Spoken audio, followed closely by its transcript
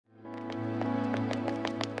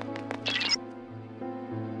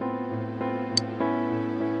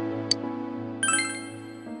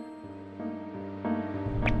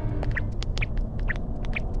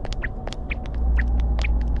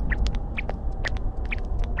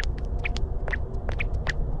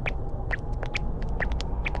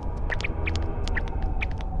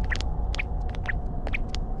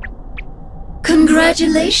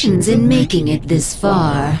Congratulations in making it this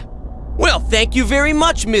far. Well, thank you very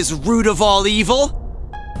much, Ms. Root of all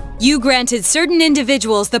evil. You granted certain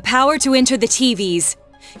individuals the power to enter the TVs.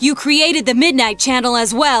 You created the Midnight Channel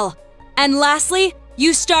as well. And lastly,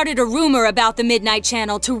 you started a rumor about the Midnight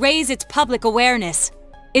Channel to raise its public awareness.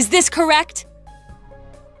 Is this correct?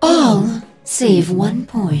 All save one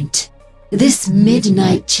point. This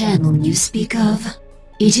Midnight Channel you speak of,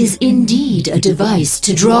 it is indeed a device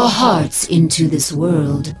to draw hearts into this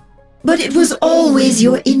world. But it was always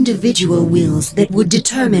your individual wills that would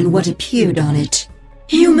determine what appeared on it.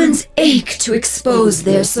 Humans ache to expose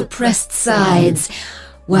their suppressed sides,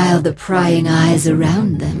 while the prying eyes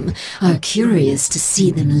around them are curious to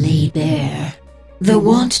see them laid bare. The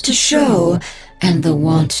want to show and the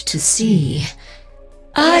want to see.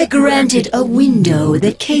 I granted a window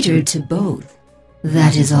that catered to both.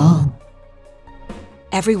 That is all.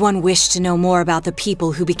 Everyone wished to know more about the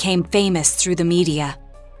people who became famous through the media,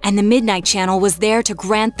 and the Midnight Channel was there to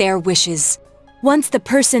grant their wishes. Once the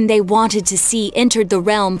person they wanted to see entered the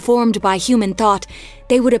realm formed by human thought,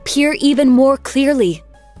 they would appear even more clearly.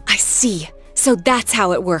 I see. So that's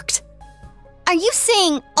how it worked. Are you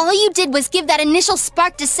saying all you did was give that initial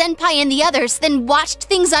spark to Senpai and the others, then watched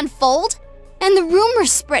things unfold? And the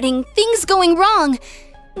rumors spreading, things going wrong.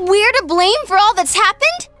 We're to blame for all that's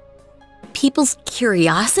happened? People's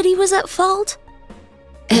curiosity was at fault?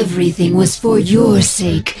 Everything was for your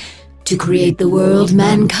sake, to create the world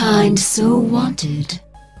mankind so wanted.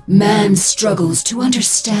 Man struggles to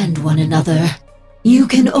understand one another. You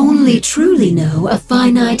can only truly know a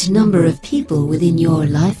finite number of people within your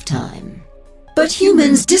lifetime. But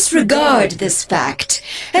humans disregard this fact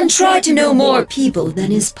and try to know more people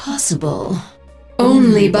than is possible.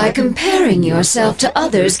 Only by comparing yourself to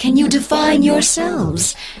others can you define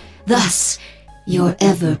yourselves. Thus, your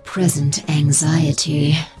ever-present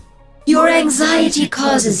anxiety. Your anxiety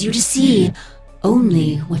causes you to see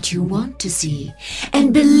only what you want to see,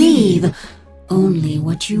 and believe only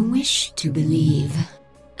what you wish to believe.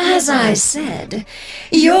 As I said,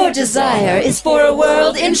 your desire is for a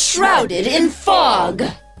world enshrouded in fog.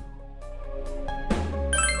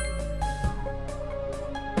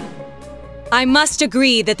 I must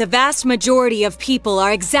agree that the vast majority of people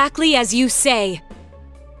are exactly as you say.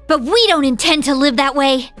 But we don't intend to live that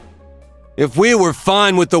way. If we were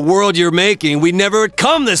fine with the world you're making, we never had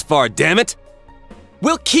come this far, damn it!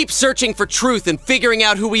 We'll keep searching for truth and figuring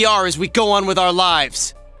out who we are as we go on with our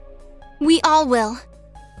lives. We all will.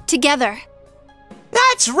 Together.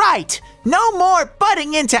 That's right! No more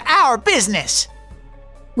butting into our business!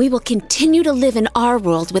 We will continue to live in our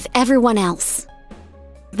world with everyone else.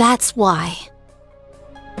 That's why.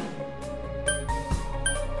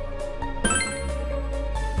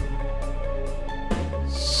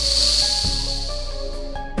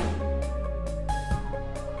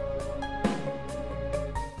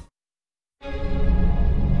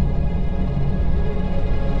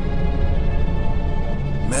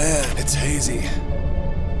 Man, it's hazy.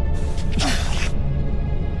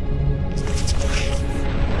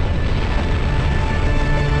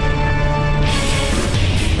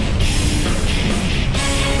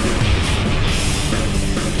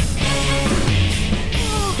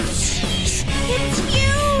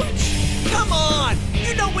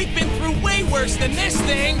 We've been through way worse than this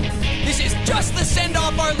thing! This is just the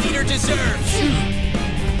send-off our leader deserves!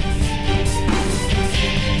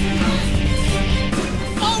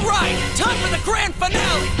 Alright, time for the grand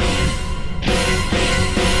finale!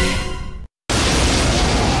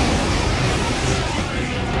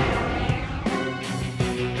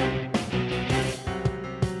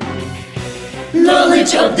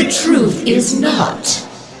 Knowledge of the truth is not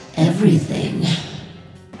everything.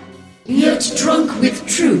 Yet drunk with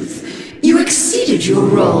truth, you exceeded your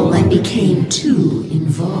role and became too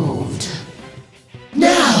involved.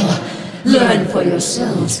 Now, learn for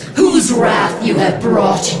yourselves whose wrath you have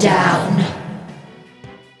brought down.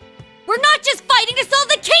 We're not just fighting to solve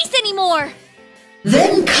the case anymore!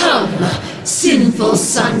 Then come, sinful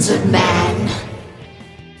sons of man.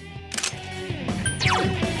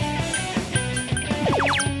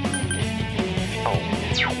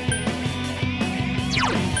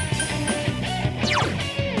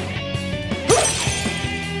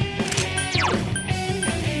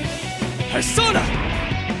 Persona!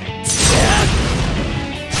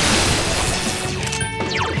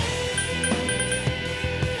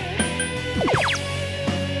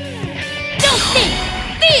 Don't think!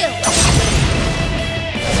 Feel!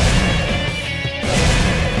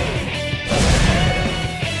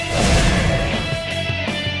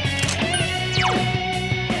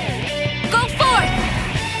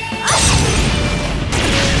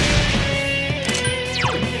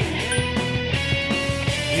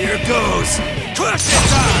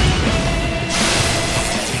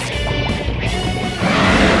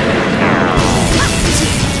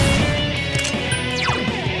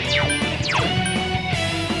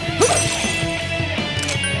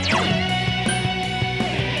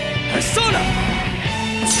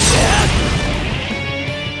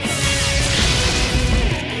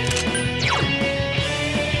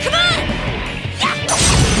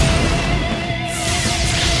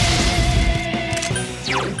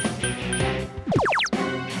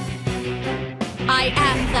 I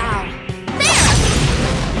am thou.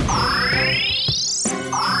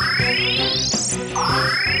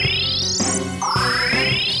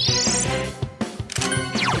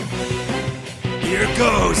 Here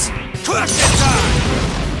goes! Question time!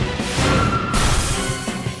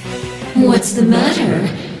 What's the matter?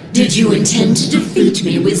 Did you intend to defeat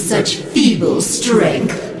me with such feeble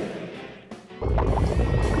strength?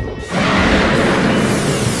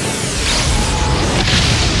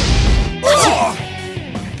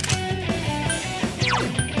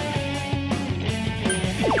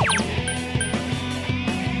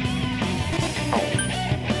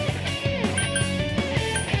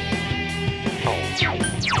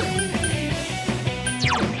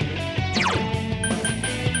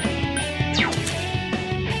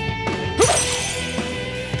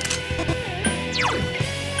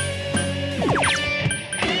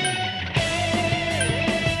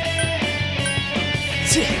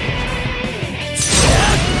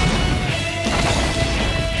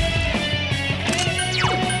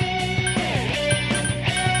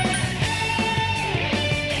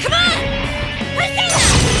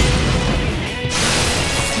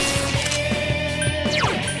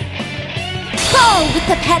 With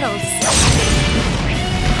the petals.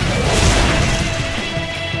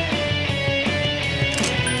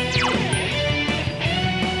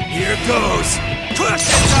 Here goes!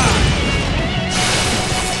 Question time!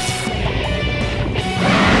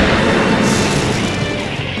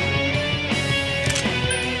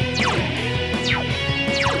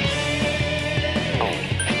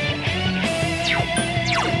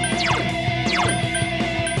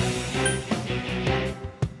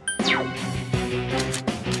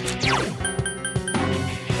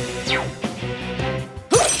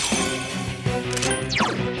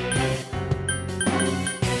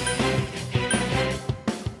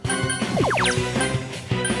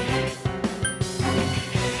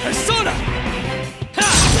 Persona! Ha!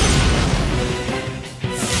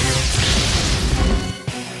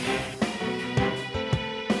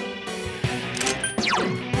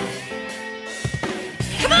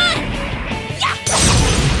 Come on! Yeah!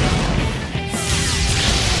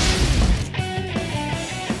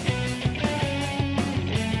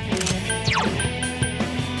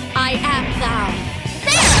 I am thou.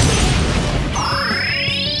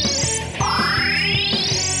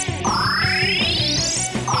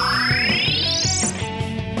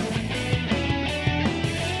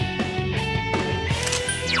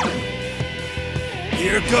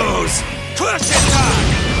 Here goes! Question time!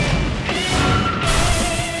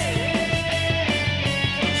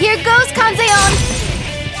 Here goes, Kanzeon!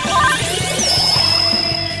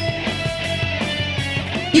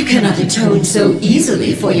 You cannot atone so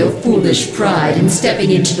easily for your foolish pride in stepping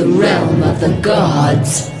into the realm of the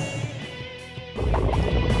gods.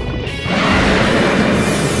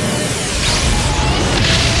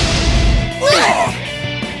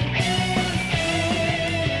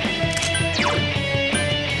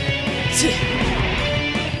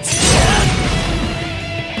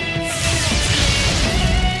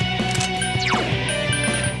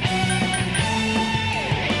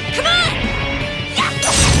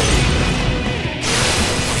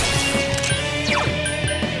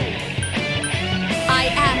 I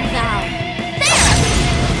am thou.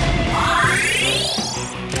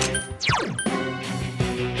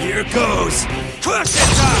 Here goes! Question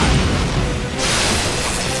time!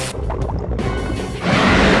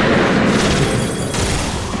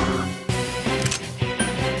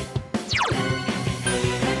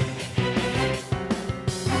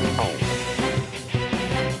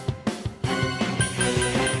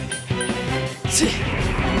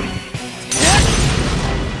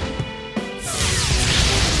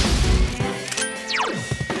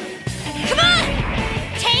 Come on!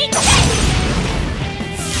 Take this!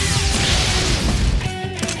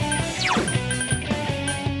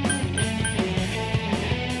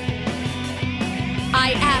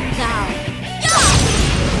 I am thou.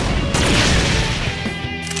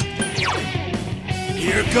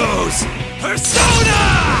 Here goes! Persona!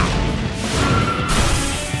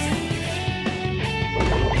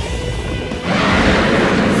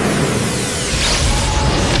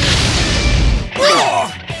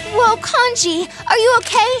 Whoa, Kanji, are you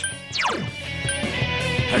okay?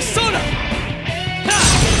 Persona! Ha!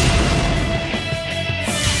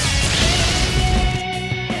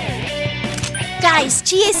 Guys,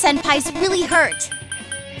 Chie-senpai's really hurt.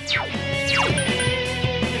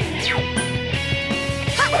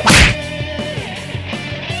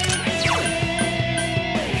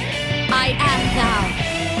 I am thou.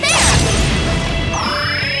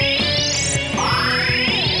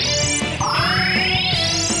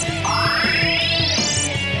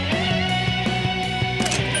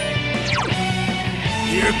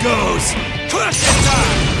 Here goes! Crushing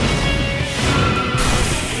time!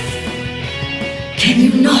 Can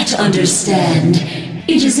you not understand?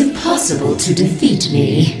 It is impossible to defeat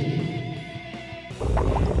me.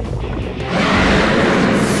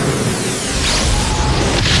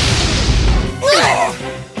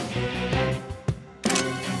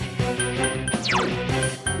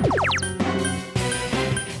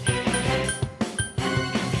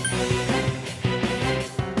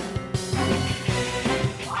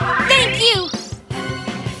 Thank you!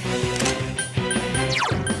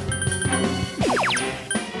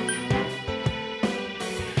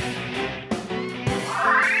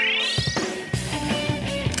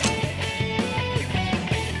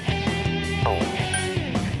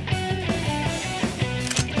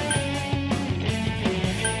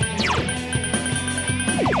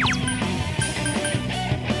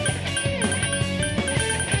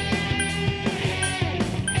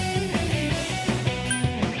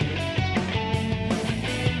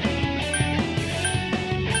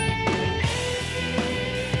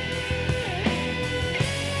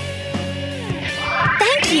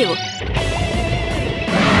 Thank you!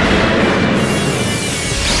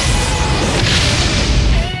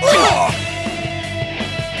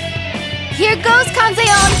 Here goes,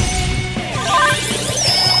 Kanzeon!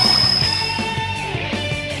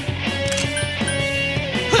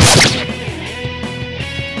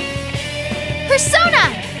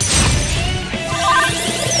 Persona!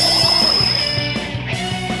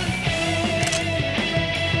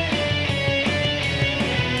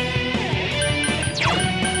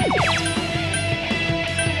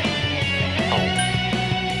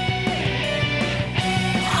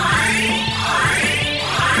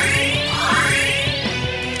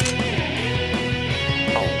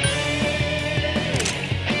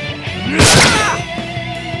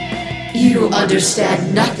 You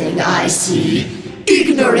understand nothing, I see.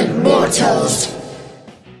 Ignorant mortals!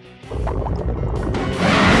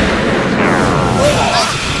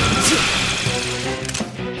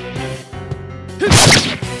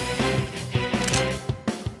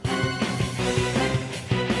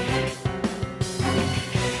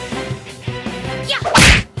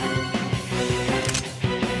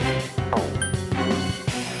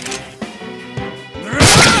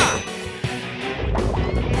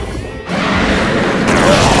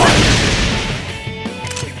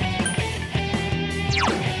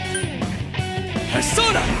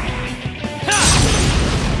 Persona!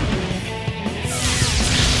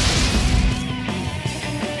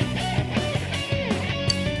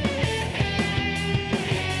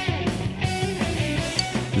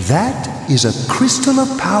 That is a crystal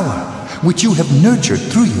of power which you have nurtured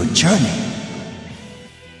through your journey.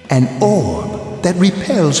 An orb that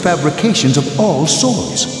repels fabrications of all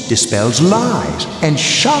sorts, dispels lies, and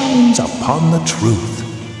shines upon the truth.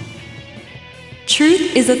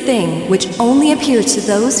 Truth is a thing which only appears to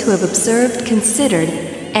those who have observed, considered,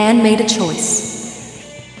 and made a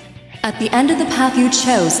choice. At the end of the path you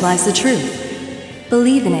chose lies the truth.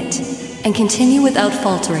 Believe in it, and continue without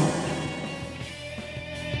faltering.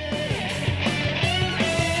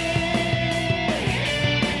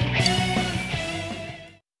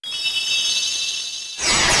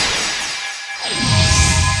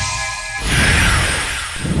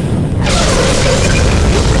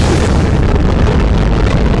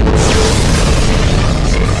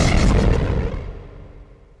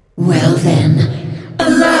 Well then,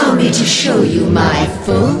 allow me to show you my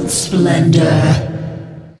full splendor.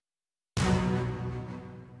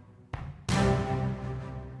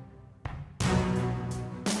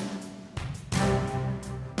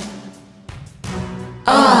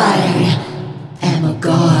 I am a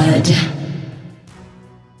god.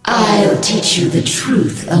 I'll teach you the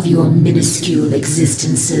truth of your minuscule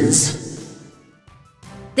existences.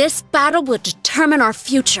 This battle will determine our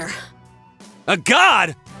future. A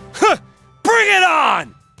god? Huh! Bring it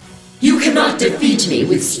on! You cannot defeat me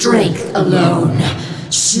with strength alone.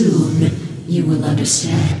 Soon, you will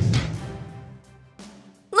understand.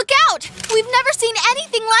 Look out! We've never seen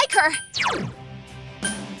anything like her!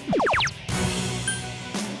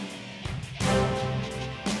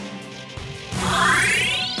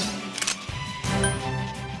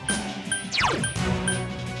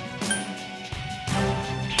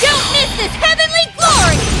 Don't miss this heavenly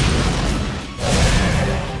glory!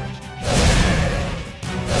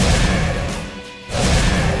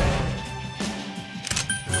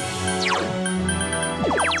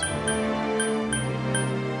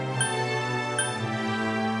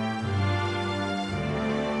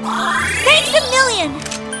 Thanks a million!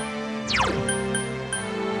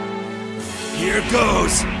 Here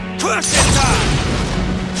goes! Crush it time!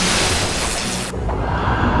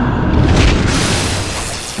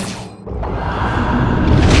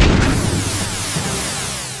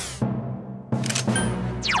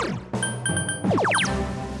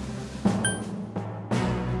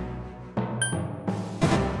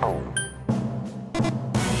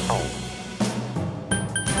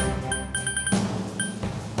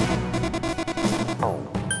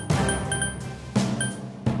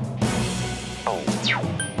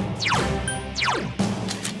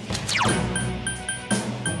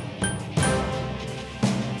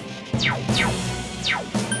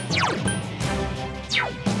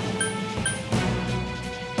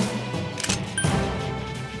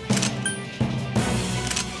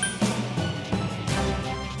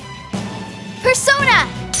 Persona!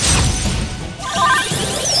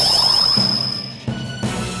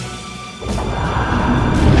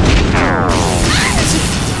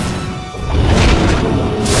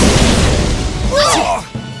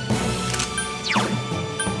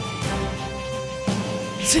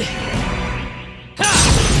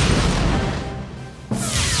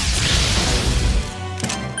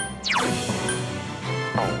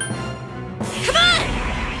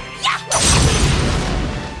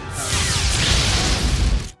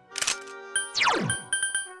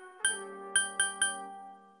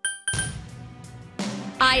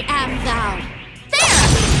 I am thou.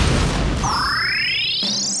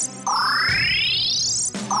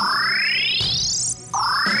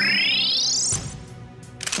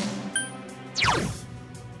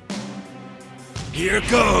 Here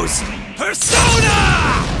goes Persona!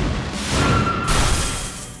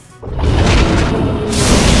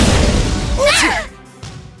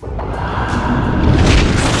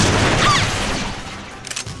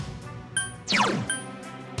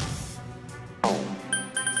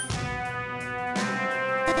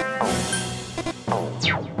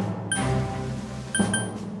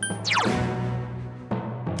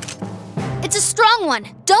 It's a strong one.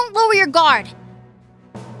 Don't lower your guard.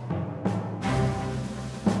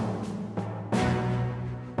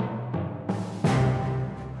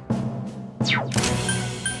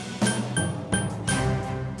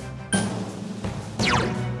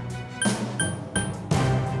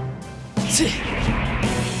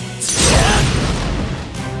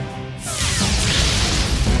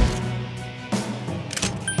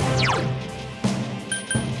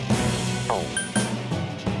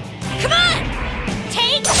 Come on!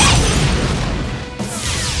 Take this!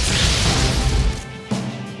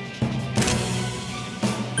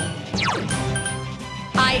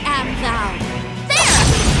 I am thou.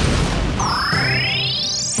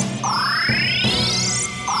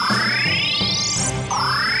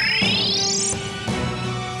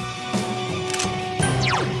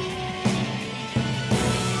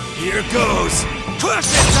 Here goes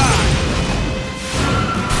crushing time!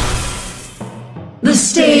 The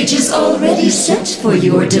stage is already set for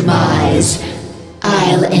your demise.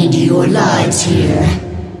 I'll end your lives here.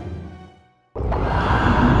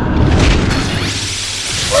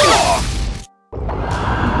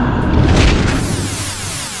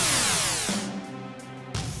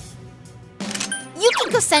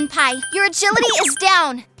 Yukiko-senpai, your agility is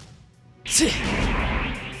down.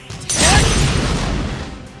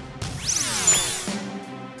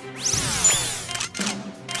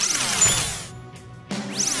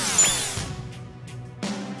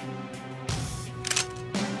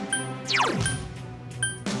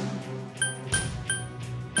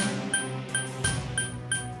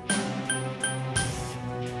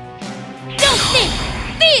 Don't think!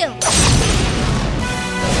 Feel!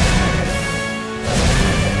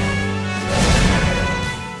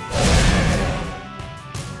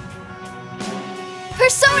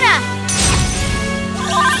 Persona!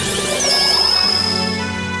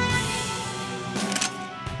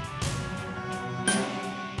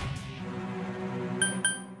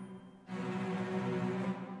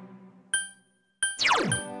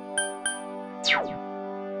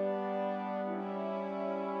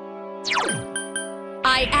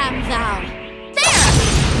 I am thou.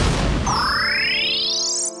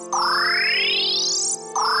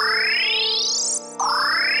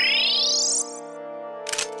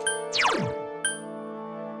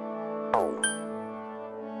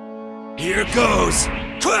 Here goes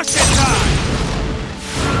crushing time!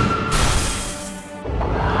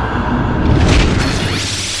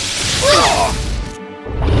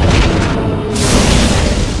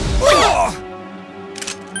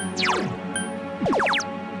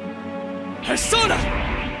 Persona!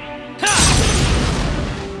 Ha!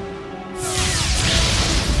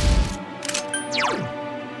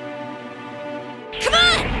 Come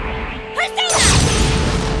on! Persona!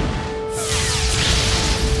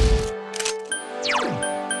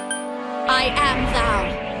 I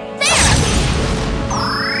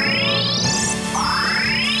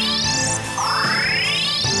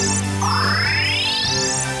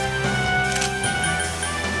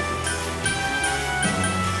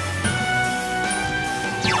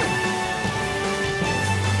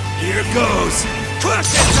goes!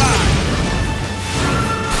 Question time!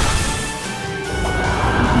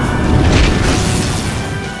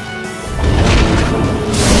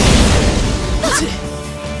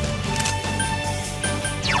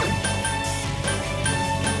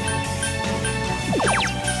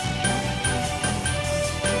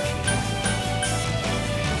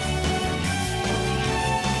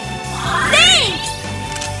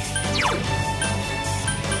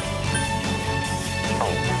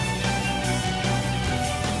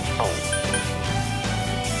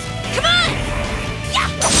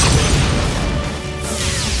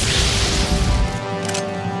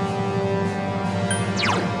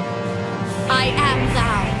 I am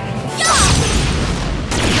thou.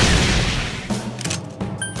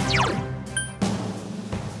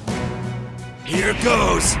 Here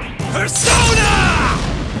goes! Persona!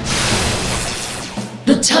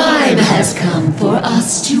 The time has come for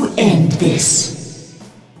us to end this.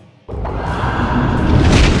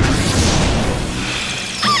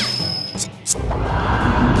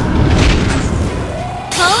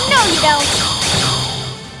 Oh, no, you don't.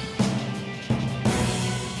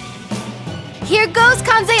 Here goes,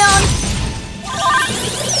 Kanzeon!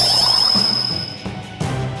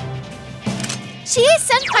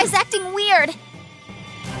 Chie-senpai's acting weird.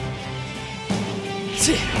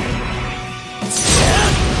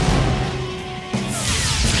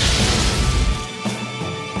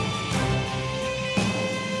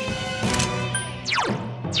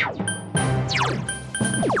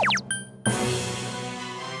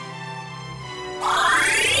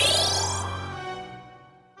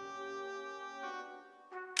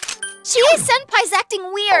 Chie-senpai's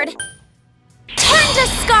acting weird. Turn to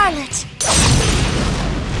Scarlet!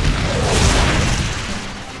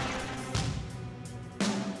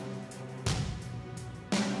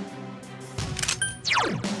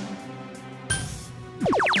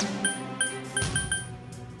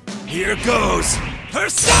 Here goes!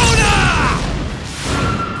 Persona!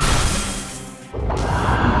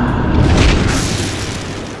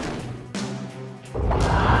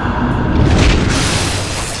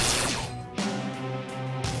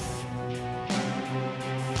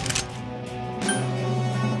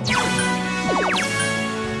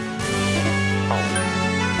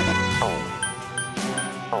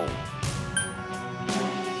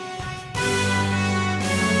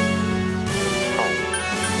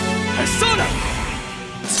 Persona!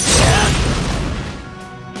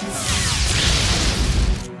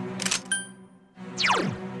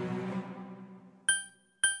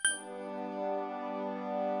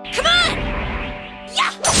 Come on!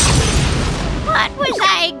 Yeah! What was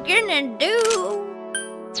I gonna do?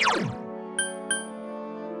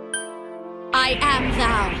 I am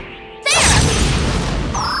thou.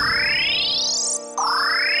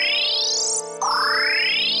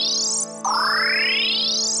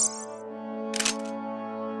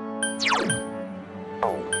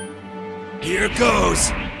 Here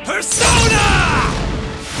goes! Persona!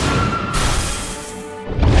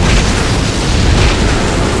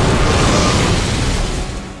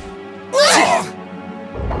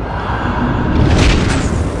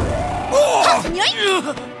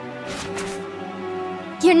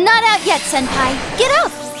 You're not out yet, Senpai. Get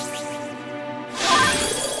up!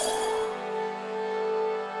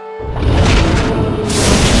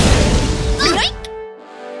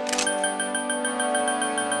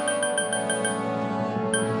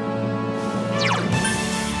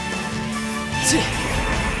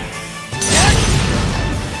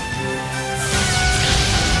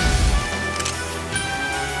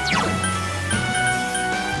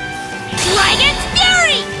 Dragon's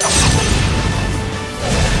Fury!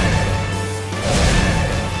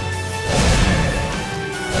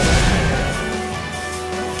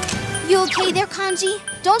 You okay there, Kanji?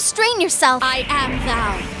 Don't strain yourself. I am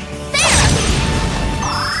thou.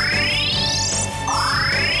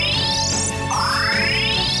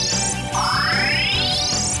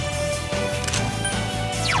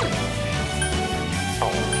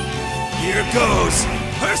 Here goes!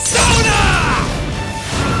 Persona!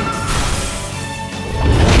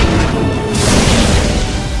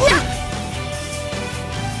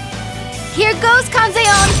 Here goes,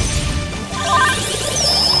 Kanzeon!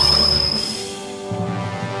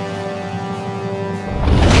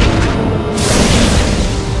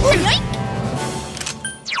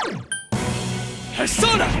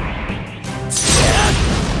 Persona!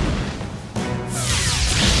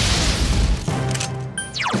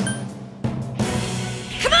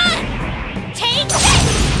 Come on! Take this!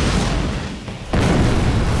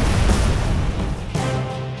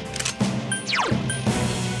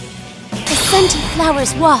 The scented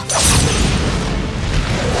flowers waft.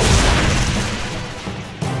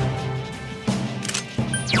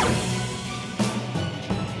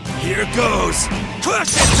 Here goes!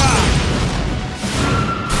 Crush it time!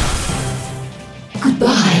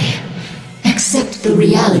 Goodbye. Accept the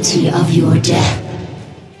reality of your death.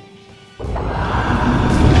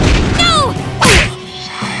 No!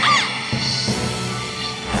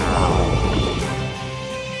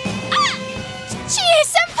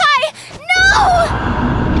 Chie-senpai! No!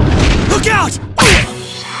 Look out!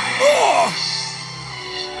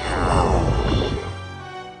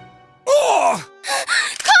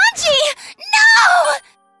 Kanji! No!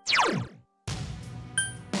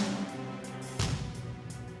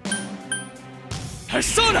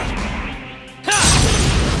 Persona! Ha!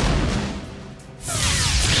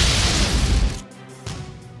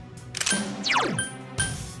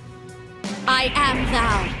 I am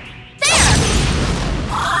thou.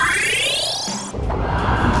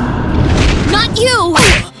 Not you!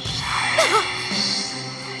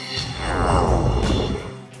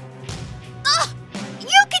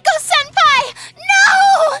 Yukiko-senpai! No!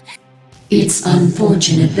 It's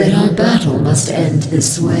unfortunate that our battle must end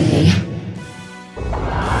this way.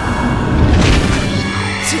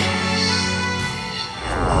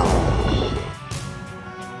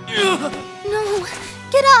 No,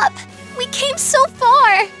 get up! We came so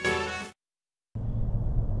far!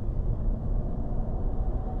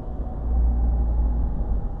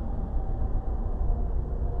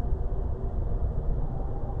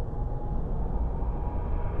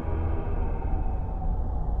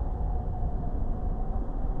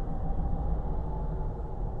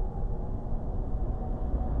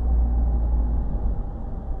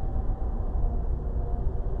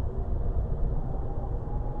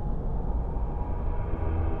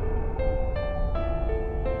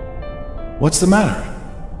 What's the matter?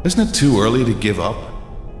 Isn't it too early to give up?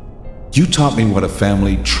 You taught me what a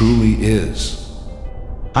family truly is.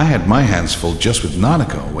 I had my hands full just with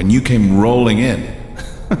Nanako when you came rolling in.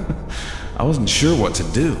 I wasn't sure what to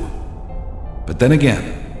do. But then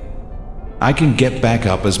again, I can get back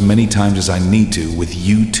up as many times as I need to with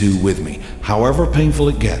you two with me. However painful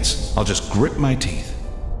it gets, I'll just grit my teeth.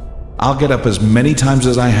 I'll get up as many times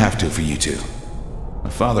as I have to for you two. My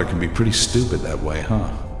father can be pretty stupid that way,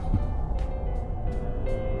 huh?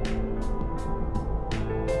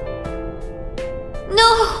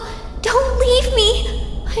 No! Don't leave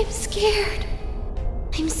me! I'm scared.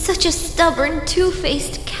 I'm such a stubborn,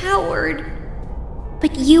 two-faced coward.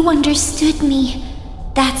 But you understood me.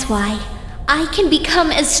 That's why I can become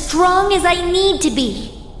as strong as I need to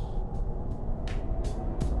be.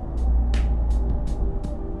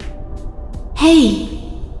 Hey,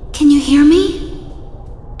 can you hear me?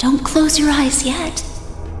 Don't close your eyes yet.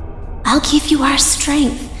 I'll give you our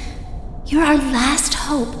strength. You're our last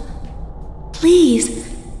hope. Please,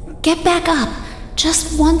 get back up,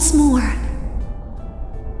 just once more.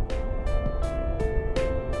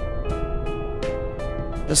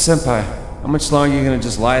 Senpai, how much longer are you gonna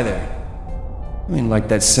just lie there? I mean, like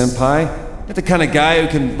that senpai? You're the kind of guy who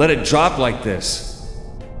can let it drop like this.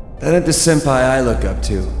 That ain't the senpai I look up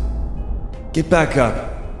to. Get back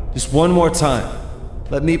up. Just one more time.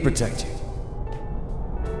 Let me protect you.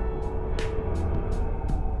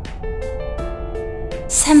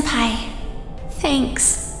 Senpai,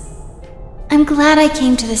 thanks. I'm glad I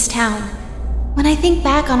came to this town. When I think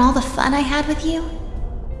back on all the fun I had with you,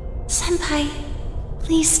 Senpai,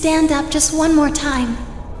 please stand up just one more time.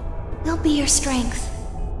 We'll be your strength.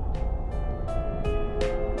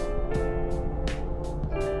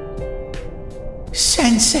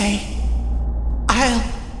 Sensei, I'll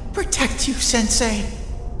protect you, Sensei.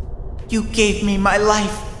 You gave me my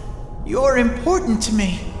life. You're important to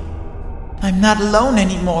me. I'm not alone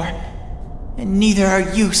anymore, and neither are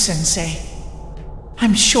you, Sensei.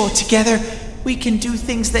 I'm sure together we can do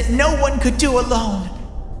things that no one could do alone.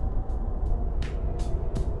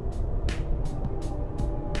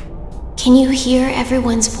 Can you hear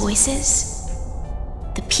everyone's voices?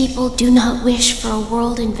 The people do not wish for a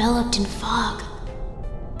world enveloped in fog.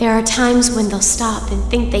 There are times when they'll stop and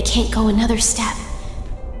think they can't go another step.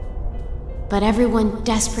 But everyone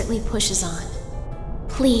desperately pushes on.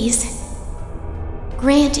 Please,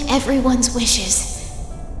 grant everyone's wishes.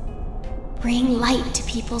 Bring light to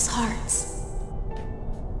people's hearts.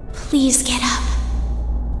 Please get up.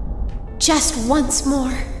 Just once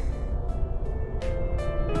more.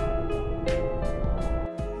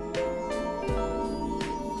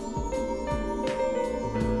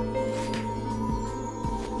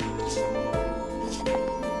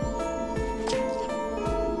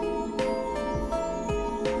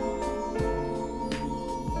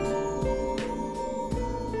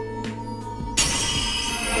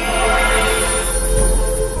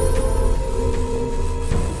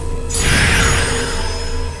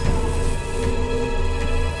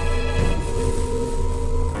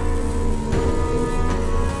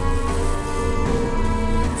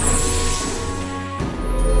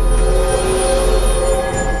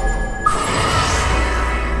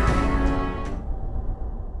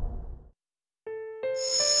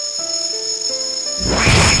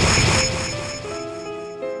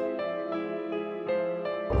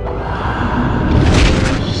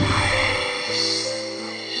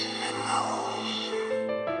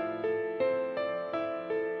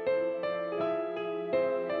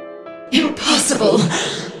 Impossible!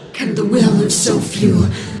 Can the will of so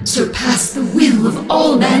few surpass the will of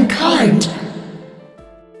all mankind?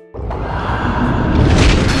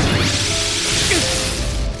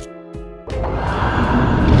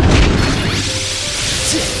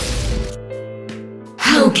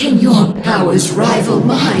 How can your powers rival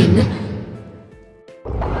mine?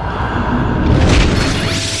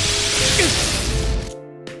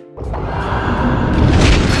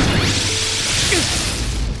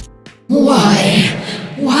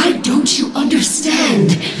 Why don't you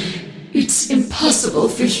understand? It's impossible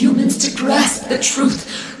for humans to grasp the truth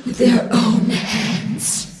with their own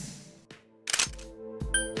hands.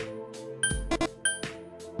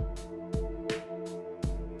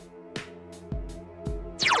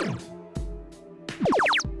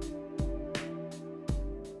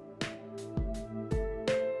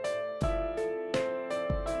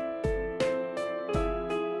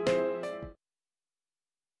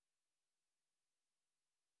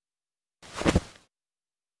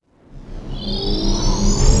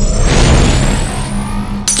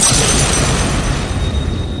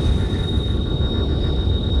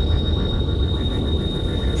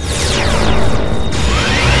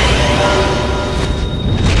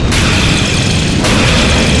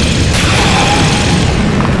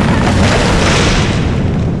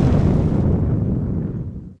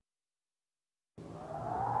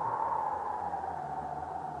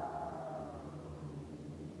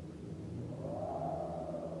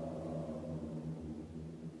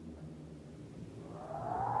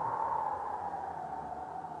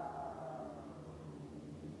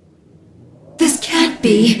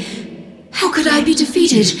 Be? How could I be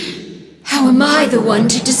defeated? How am I the one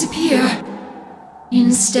to disappear?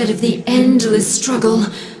 Instead of the endless struggle,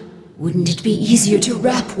 wouldn't it be easier to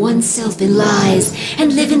wrap oneself in lies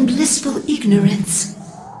and live in blissful ignorance?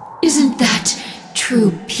 Isn't that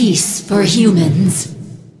true peace for humans?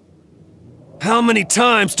 How many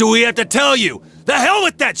times do we have to tell you? The hell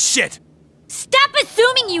with that shit! Stop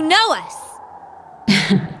assuming you know us!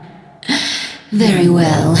 Very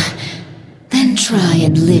well. Then try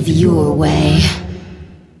and live your way.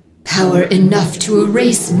 Power enough to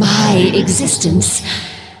erase my existence.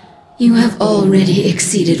 You have already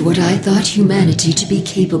exceeded what I thought humanity to be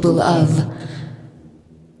capable of.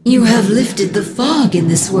 You have lifted the fog in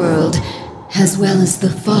this world, as well as the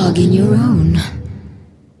fog in your own.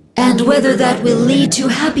 And whether that will lead to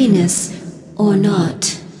happiness or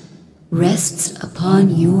not, rests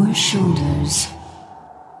upon your shoulders.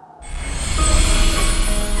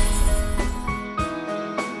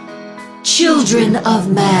 Children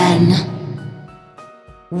of man,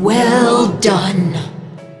 well done.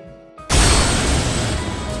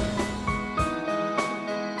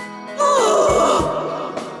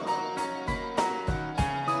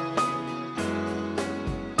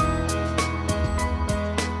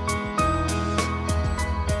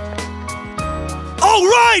 All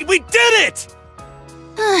right, we did it!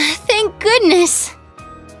 Thank goodness.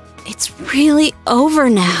 It's really over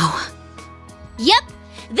now. Yep,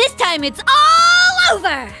 this time it's all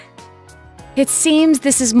over! It seems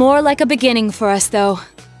this is more like a beginning for us, though.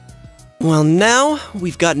 Well, now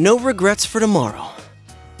we've got no regrets for tomorrow.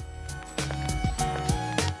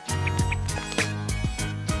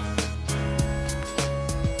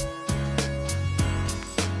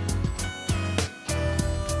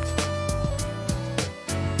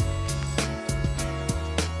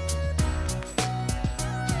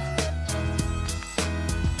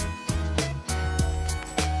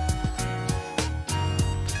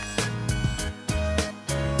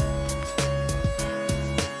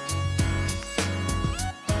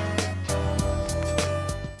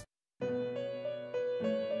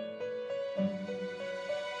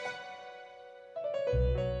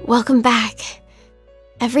 Welcome back.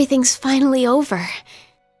 Everything's finally over.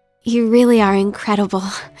 You really are incredible.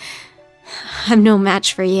 I'm no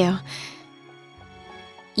match for you.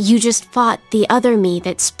 You just fought the other me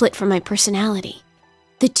that split from my personality.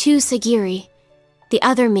 The two Sagiri, the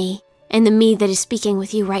other me, and the me that is speaking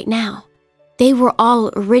with you right now. They were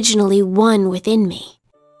all originally one within me.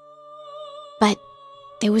 But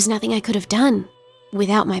there was nothing I could have done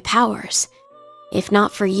without my powers. If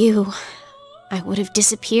not for you, I would have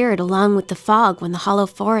disappeared along with the fog when the hollow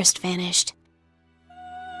forest vanished.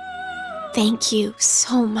 Thank you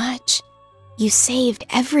so much. You saved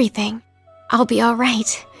everything. I'll be all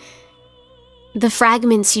right. The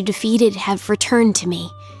fragments you defeated have returned to me,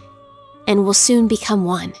 and will soon become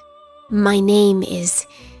one. My name is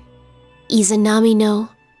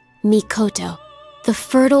Izanami-no-Mikoto, the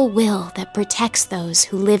fertile will that protects those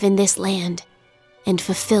who live in this land and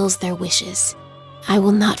fulfills their wishes. I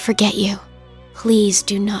will not forget you. Please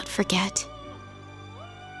do not forget.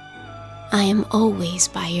 I am always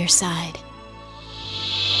by your side.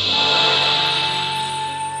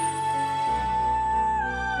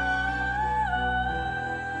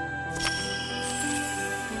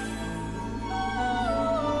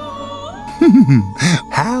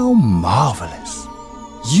 How marvelous!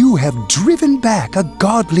 You have driven back a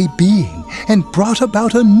godly being and brought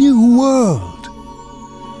about a new world.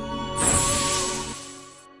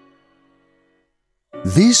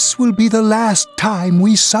 This will be the last time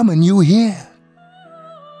we summon you here.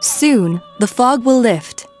 Soon, the fog will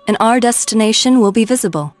lift, and our destination will be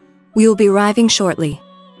visible. We will be arriving shortly.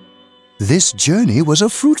 This journey was a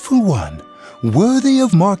fruitful one, worthy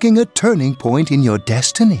of marking a turning point in your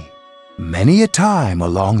destiny. Many a time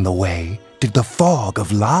along the way did the fog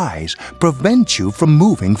of lies prevent you from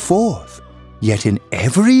moving forth. Yet in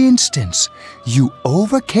every instance, you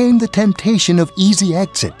overcame the temptation of easy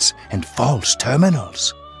exits and false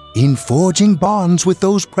terminals. In forging bonds with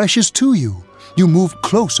those precious to you, you moved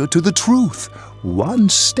closer to the truth, one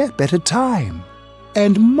step at a time.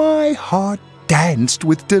 And my heart danced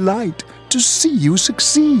with delight to see you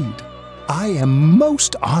succeed. I am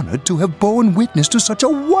most honored to have borne witness to such a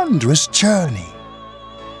wondrous journey.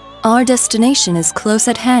 Our destination is close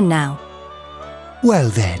at hand now. Well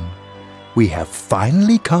then, we have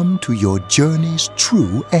finally come to your journey's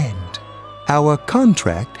true end. Our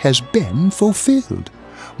contract has been fulfilled.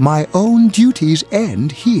 My own duties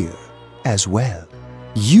end here as well.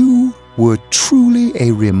 You were truly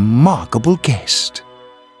a remarkable guest.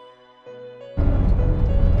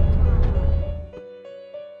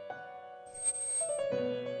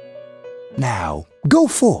 Now, go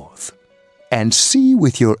forth and see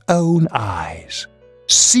with your own eyes.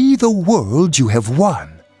 See the world you have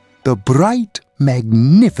won, the bright,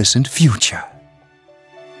 magnificent future.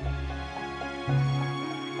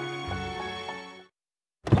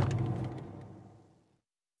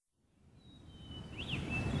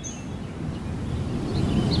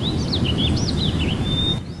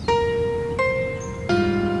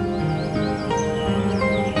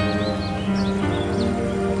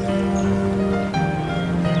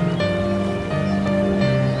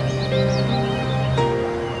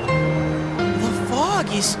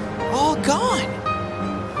 Is all gone.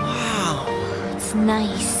 Wow. It's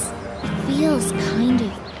nice. It feels kind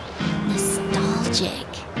of nostalgic.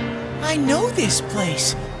 I know this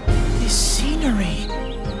place. This scenery.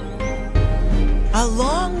 A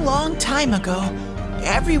long, long time ago,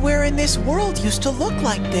 everywhere in this world used to look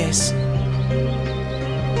like this.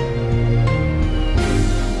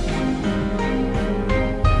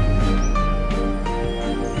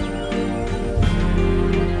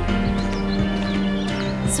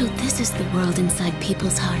 So this is the world inside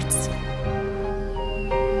people's hearts.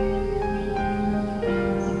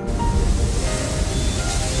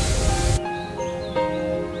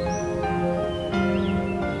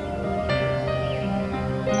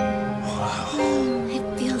 Wow. It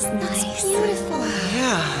feels nice. It's beautiful.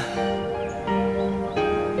 Yeah.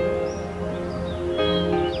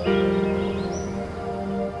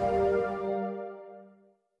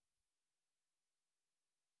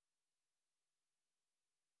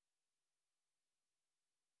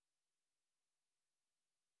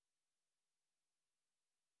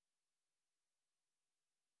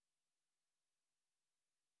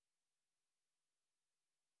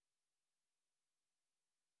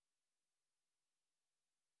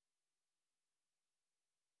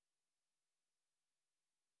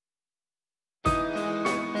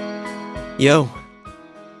 Yo.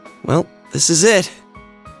 Well, this is it.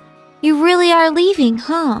 You really are leaving,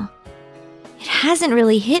 huh? It hasn't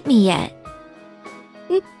really hit me yet.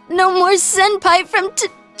 No more senpai from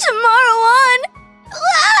tomorrow on!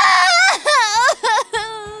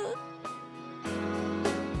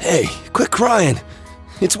 Hey, quit crying.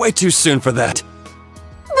 It's way too soon for that.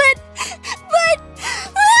 But...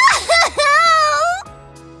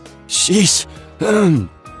 Sheesh.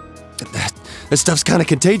 That stuff's kinda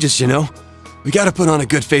contagious, you know? We gotta put on a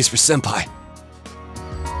good face for Senpai.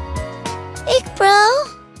 Big bro?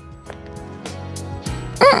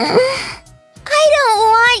 I don't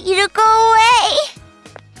want you to go away!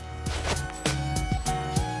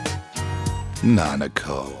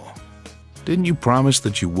 Nanako, didn't you promise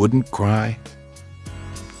that you wouldn't cry?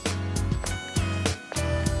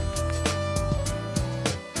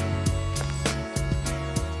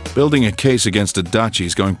 Building a case against Adachi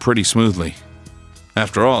is going pretty smoothly.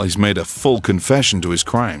 After all, he's made a full confession to his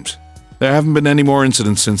crimes. There haven't been any more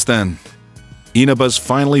incidents since then. Inaba's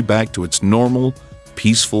finally back to its normal,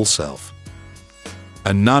 peaceful self.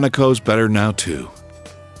 And Nanako's better now too.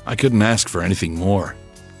 I couldn't ask for anything more.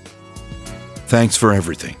 Thanks for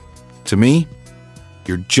everything. To me,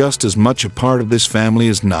 you're just as much a part of this family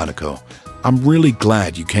as Nanako. I'm really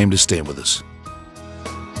glad you came to stay with us.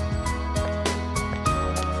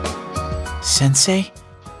 Sensei,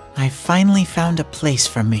 I finally found a place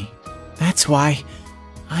for me. That's why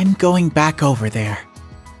I'm going back over there.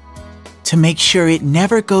 To make sure it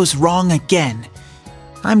never goes wrong again,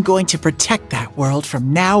 I'm going to protect that world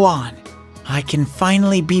from now on. I can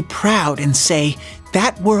finally be proud and say,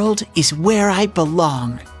 that world is where I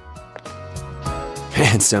belong.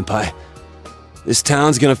 Man, Senpai, this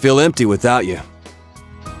town's gonna feel empty without you.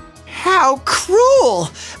 How cruel!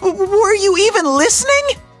 Were you even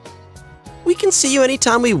listening? We can see you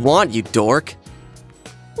anytime we want, you dork.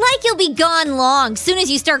 Like you'll be gone long. Soon as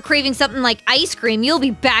you start craving something like ice cream, you'll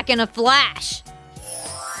be back in a flash.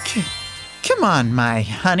 Come on, my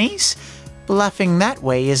honeys. Bluffing that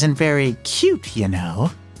way isn't very cute, you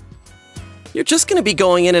know. You're just gonna be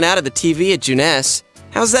going in and out of the TV at Junes.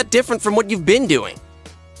 How's that different from what you've been doing?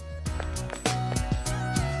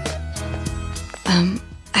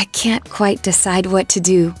 I can't quite decide what to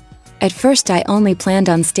do. At first, I only planned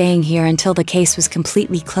on staying here until the case was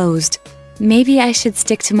completely closed. Maybe I should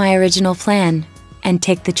stick to my original plan and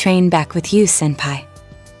take the train back with you, Senpai.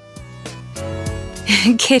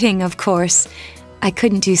 Kidding, of course. I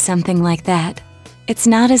couldn't do something like that. It's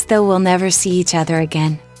not as though we'll never see each other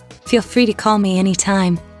again. Feel free to call me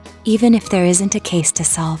anytime, even if there isn't a case to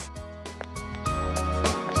solve.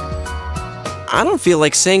 I don't feel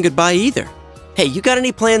like saying goodbye either. Hey, you got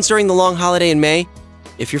any plans during the long holiday in May?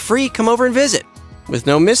 If you're free, come over and visit. With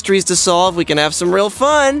no mysteries to solve, we can have some real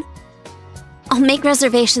fun. I'll make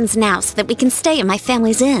reservations now so that we can stay in my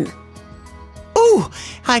family's inn. Ooh,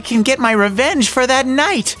 I can get my revenge for that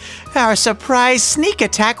night. Our surprise sneak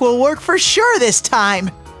attack will work for sure this time.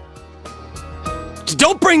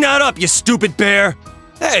 Don't bring that up, you stupid bear!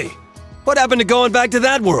 Hey, what happened to going back to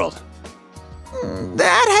that world?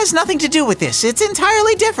 That has nothing to do with this. It's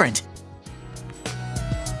entirely different.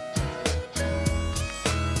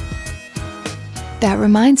 That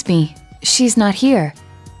reminds me, she's not here.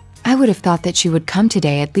 I would have thought that she would come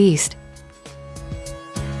today at least.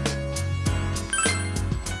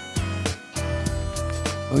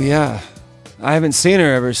 Oh yeah, I haven't seen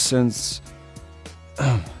her ever since...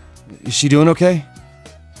 Is she doing okay?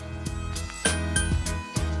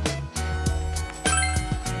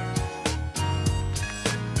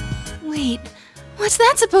 Wait, what's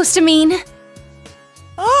that supposed to mean?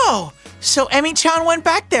 Oh, so Emi-chan went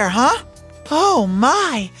back there, huh? Oh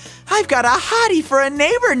my, I've got a hottie for a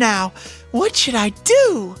neighbor now. What should I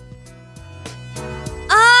do?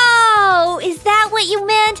 Oh, is that what you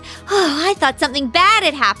meant? Oh, I thought something bad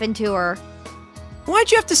had happened to her.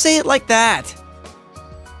 Why'd you have to say it like that?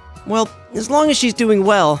 Well, as long as she's doing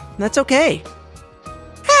well, that's okay.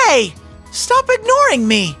 Hey, stop ignoring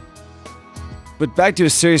me. But back to a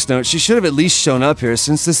serious note, she should have at least shown up here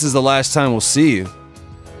since this is the last time we'll see you.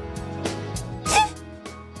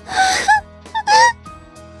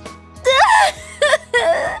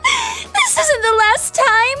 This isn't the last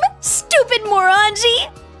time, stupid moronji!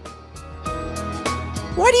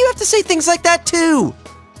 Why do you have to say things like that too?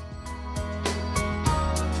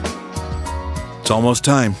 It's almost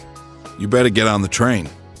time. You better get on the train.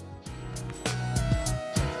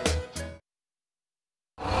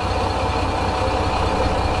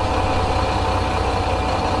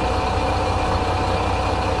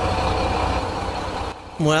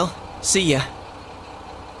 Well, see ya.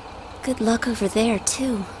 Good luck over there,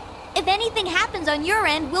 too. If anything happens on your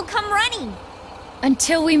end, we'll come running.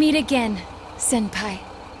 Until we meet again, Senpai.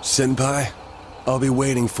 Senpai, I'll be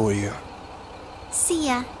waiting for you. See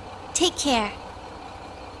ya. Take care.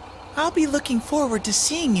 I'll be looking forward to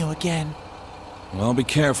seeing you again. Well, be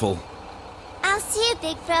careful. I'll see you,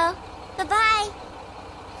 Big Fro. Bye-bye.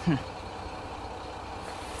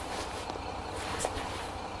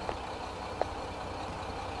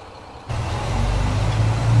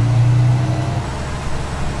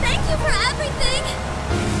 Thank you for everything!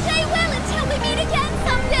 Stay well until we meet again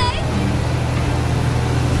someday!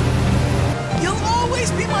 You'll always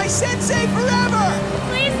be my sensei forever!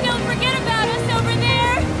 Please don't forget about us over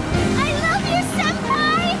there! I love you,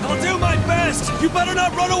 Senpai! I'll do my best! You better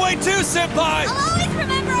not run away too, Senpai! I'll always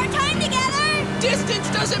remember our time together! Distance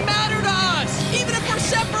doesn't matter to us! Even if we're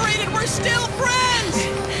separated, we're still friends!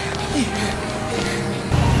 Take care!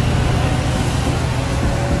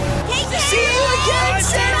 See you again, Bye,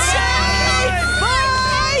 Sensei!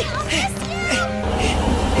 Bye! I'll miss you!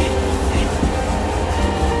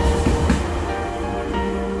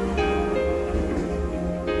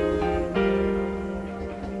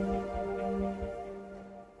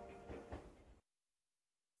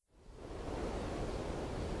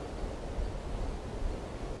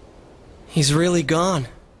 He's really gone.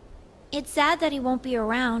 It's sad that he won't be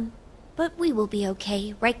around, but we will be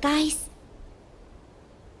okay, right guys?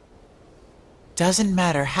 Doesn't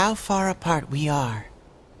matter how far apart we are.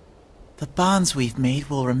 The bonds we've made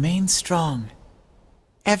will remain strong.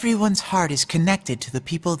 Everyone's heart is connected to the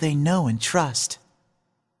people they know and trust.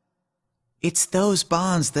 It's those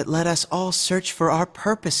bonds that let us all search for our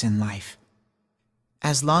purpose in life.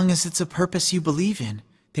 As long as it's a purpose you believe in,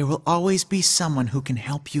 there will always be someone who can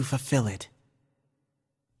help you fulfill it.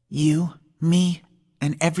 You, me,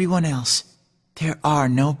 and everyone else, there are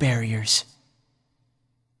no barriers.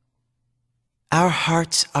 Our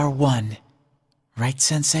hearts are one, right,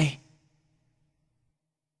 Sensei?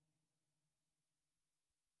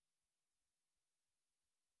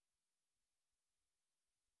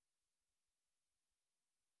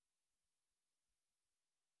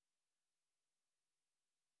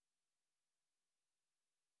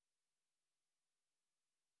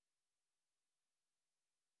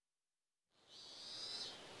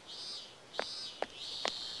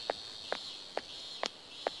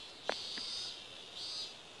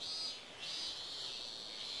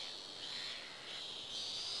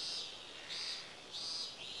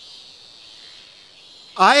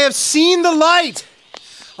 I have seen the light!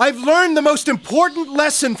 I've learned the most important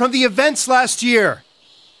lesson from the events last year.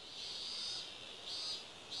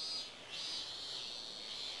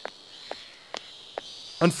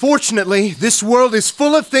 Unfortunately, this world is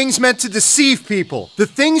full of things meant to deceive people. The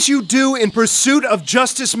things you do in pursuit of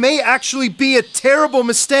justice may actually be a terrible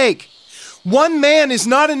mistake. One man is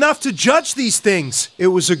not enough to judge these things. It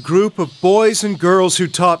was a group of boys and girls who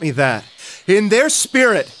taught me that. In their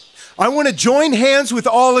spirit, I want to join hands with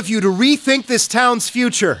all of you to rethink this town's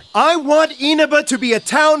future. I want Inaba to be a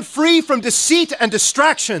town free from deceit and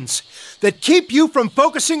distractions that keep you from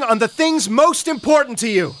focusing on the things most important to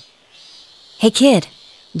you. Hey kid,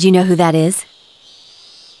 do you know who that is?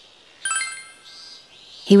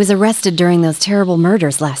 He was arrested during those terrible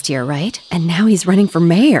murders last year, right? And now he's running for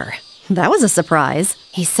mayor. That was a surprise.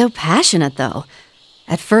 He's so passionate, though.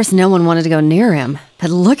 At first, no one wanted to go near him, but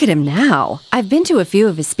look at him now. I've been to a few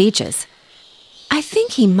of his speeches. I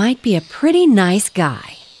think he might be a pretty nice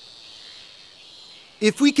guy.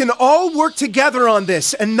 If we can all work together on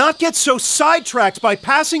this and not get so sidetracked by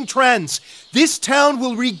passing trends, this town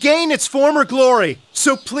will regain its former glory.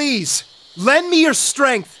 So please, lend me your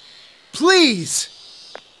strength. Please!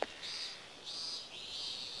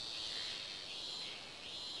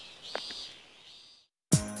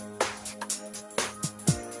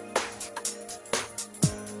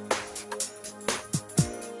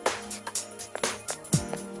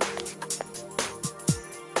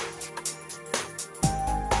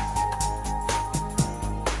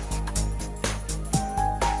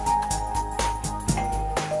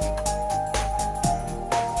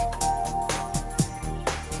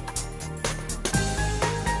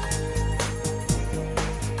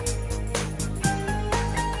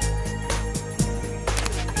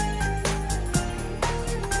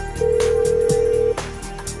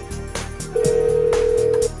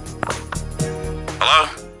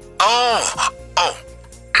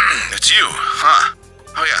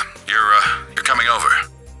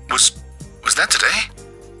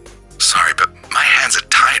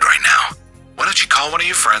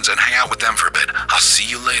 And hang out with them for a bit. I'll see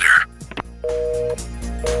you later.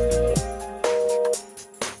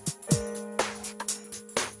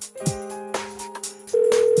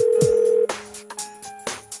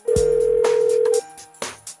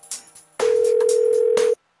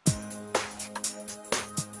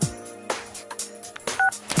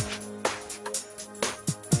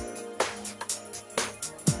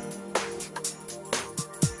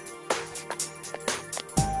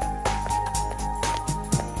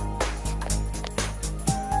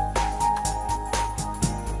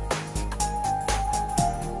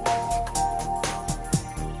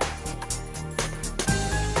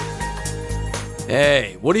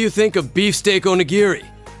 Hey, what do you think of beefsteak onigiri?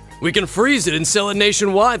 We can freeze it and sell it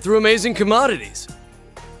nationwide through Amazing Commodities.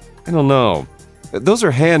 I don't know. Those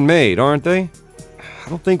are handmade, aren't they? I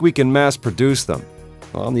don't think we can mass produce them.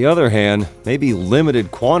 On the other hand, maybe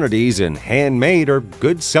limited quantities and handmade are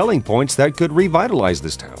good selling points that could revitalize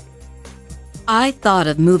this town. I thought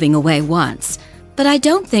of moving away once, but I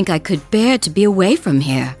don't think I could bear to be away from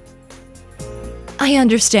here. I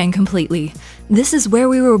understand completely. This is where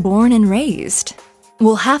we were born and raised.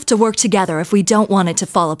 We'll have to work together if we don't want it to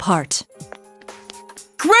fall apart.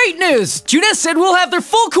 Great news! Junes said we'll have their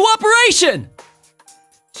full cooperation!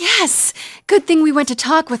 Yes! Good thing we went to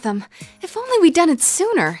talk with them. If only we'd done it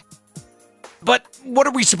sooner. But what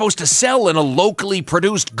are we supposed to sell in a locally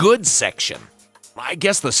produced goods section? I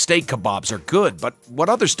guess the steak kebabs are good, but what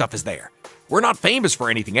other stuff is there? We're not famous for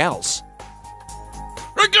anything else.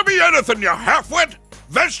 Give me anything, you half-wit!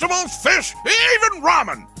 Vegetables, fish, even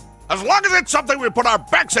ramen! As long as it's something we put our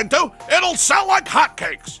backs into, it'll sell like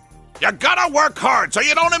hotcakes! You gotta work hard so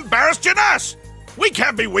you don't embarrass Janess! We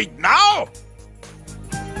can't be weak now!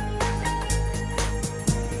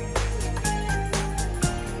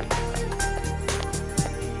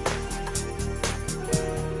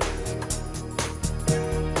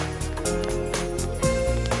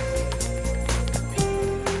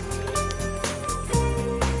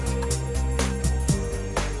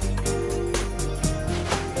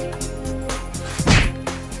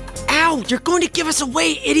 Ow! You're going to give us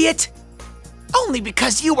away, idiot! Only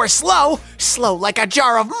because you were slow. Slow like a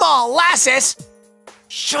jar of molasses.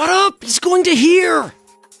 Shut up! He's going to hear!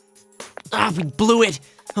 Ah, we blew it.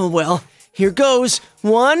 Oh well, here goes.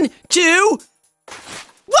 1, 2...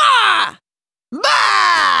 Wah!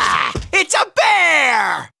 Bah! It's a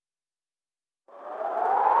bear!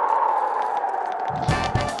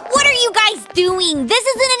 What are you guys doing? This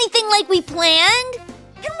isn't anything like we planned.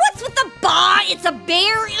 And what's with the bah? It's a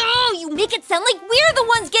bear? Oh, you make it sound like we're the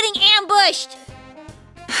ones getting ambushed.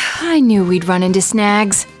 I knew we'd run into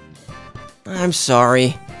snags. I'm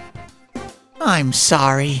sorry. I'm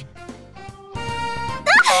sorry.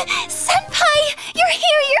 Senpai! You're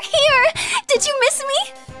here! Did you miss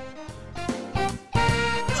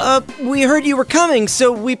me? We heard you were coming,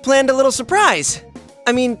 so we planned a little surprise.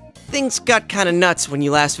 I mean, things got kinda nuts when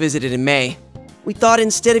you last visited in May. We thought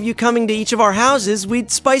instead of you coming to each of our houses, we'd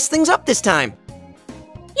spice things up this time.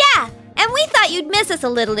 Yeah, and we thought you'd miss us a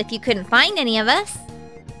little if you couldn't find any of us.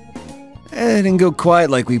 It didn't go quite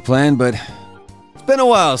like we planned, but it's been a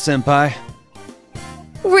while, Senpai.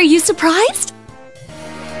 Were you surprised?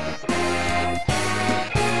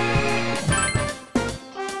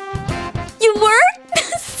 You were?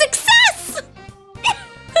 Success!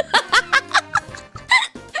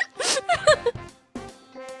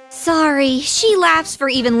 Sorry, she laughs for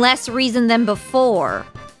even less reason than before.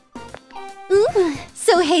 Ooh,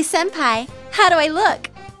 so hey Senpai, how do I look?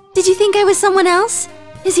 Did you think I was someone else?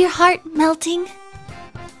 Is your heart melting?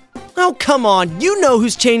 Oh, come on. You know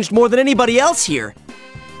who's changed more than anybody else here.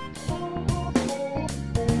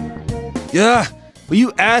 Yeah, will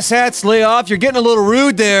you asshats lay off? You're getting a little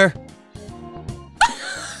rude there.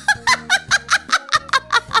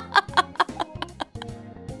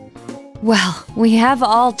 Well, we have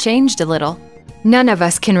all changed a little. None of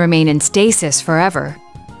us can remain in stasis forever.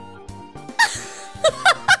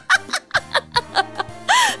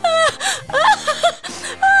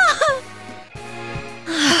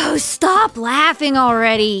 Oh, stop laughing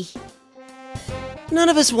already. None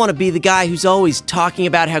of us want to be the guy who's always talking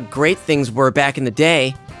about how great things were back in the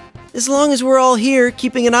day. As long as we're all here,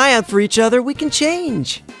 keeping an eye out for each other, we can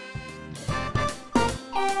change.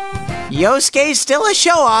 Yosuke's still a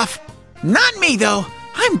show-off. Not me, though.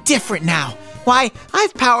 I'm different now. Why,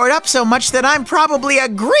 I've powered up so much that I'm probably a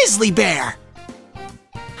grizzly bear.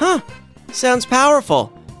 Huh. Sounds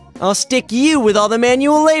powerful. I'll stick you with all the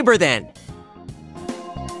manual labor then.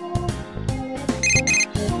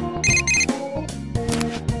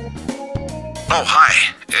 Oh,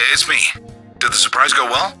 hi. It's me. Did the surprise go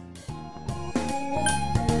well?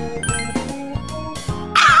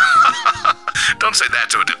 Don't say that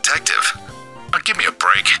to a detective. Now, give me a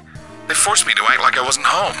break. They forced me to act like I wasn't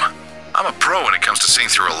home. I'm a pro when it comes to seeing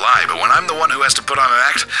through a lie, but when I'm the one who has to put on an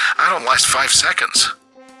act, I don't last 5 seconds.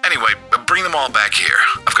 Anyway, bring them all back here.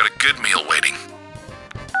 I've got a good meal waiting.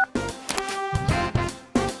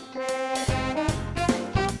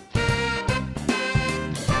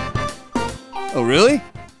 Oh, really?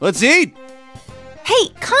 Let's eat! Hey,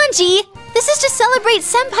 Kanji! This is to celebrate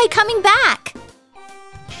Senpai coming back!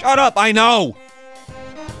 Shut up, I know!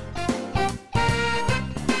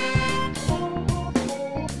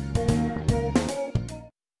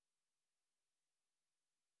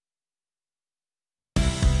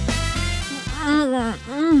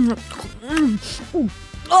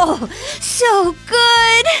 Oh, so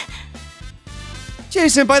good! Jay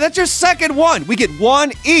Senpai, that's your second one! We get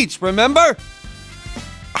one each, remember?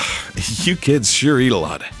 You kids sure eat a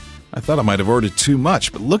lot. I thought I might have ordered too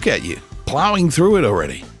much, but look at you, plowing through it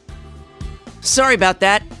already. Sorry about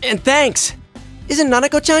that, and thanks. Isn't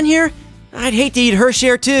Nanako-chan here? I'd hate to eat her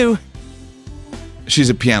share too. She's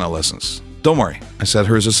at piano lessons. Don't worry, I set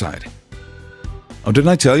hers aside. Oh, didn't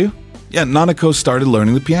I tell you? Yeah, Nanako started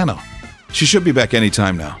learning the piano. She should be back any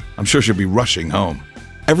time now. I'm sure she'll be rushing home.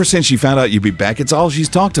 Ever since she found out you'd be back, it's all she's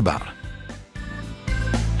talked about.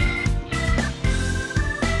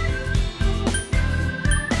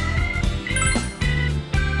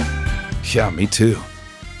 Yeah, me too.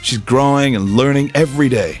 She's growing and learning every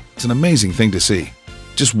day. It's an amazing thing to see.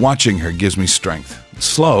 Just watching her gives me strength. It's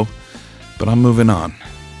slow, but I'm moving on,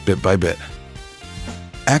 bit by bit.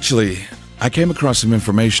 Actually, I came across some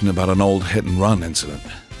information about an old hit-and-run incident.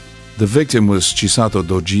 The victim was Chisato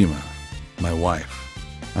Dojima, my wife.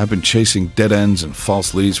 I've been chasing dead ends and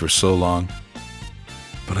false leads for so long,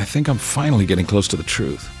 but I think I'm finally getting close to the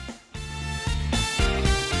truth.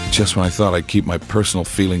 Just when I thought I'd keep my personal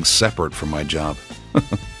feelings separate from my job.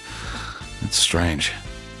 It's strange.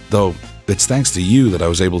 Though, it's thanks to you that I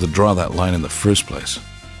was able to draw that line in the first place.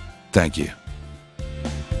 Thank you.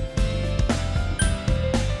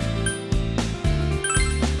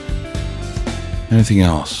 Anything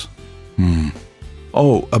else?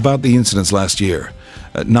 Oh, about the incidents last year.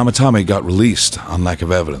 Namatame got released on lack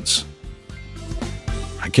of evidence.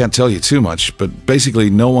 I can't tell you too much, but basically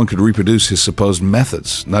no one could reproduce his supposed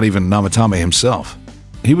methods, not even Namatame himself.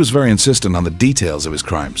 He was very insistent on the details of his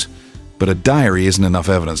crimes, but a diary isn't enough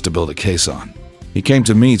evidence to build a case on. He came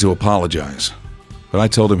to me to apologize, but I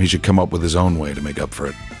told him he should come up with his own way to make up for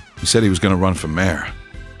it. He said he was going to run for mayor.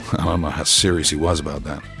 I don't know how serious he was about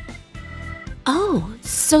that. Oh,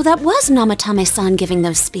 so that was Namatame-san giving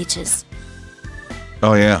those speeches.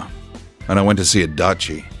 Oh yeah, and I went to see a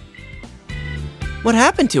dachi. What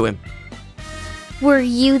happened to him? Were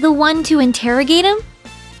you the one to interrogate him?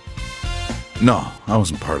 No, I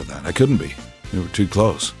wasn't part of that. I couldn't be. We were too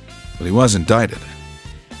close. But he was indicted.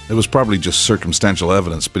 It was probably just circumstantial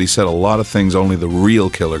evidence, but he said a lot of things only the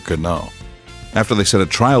real killer could know. After they set a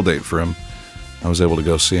trial date for him, I was able to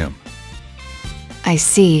go see him. I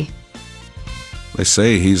see. They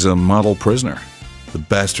say he's a model prisoner. The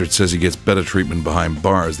bastard says he gets better treatment behind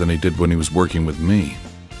bars than he did when he was working with me.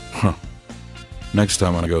 Huh. Next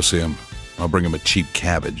time when I go see him, I'll bring him a cheap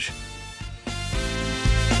cabbage.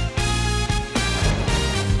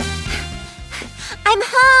 I'm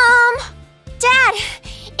home! Dad,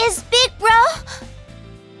 is Big Bro...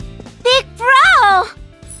 Big Bro!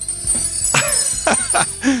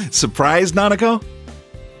 Surprised, Nanako?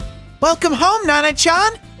 Welcome home,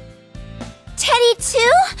 Nana-chan! Teddy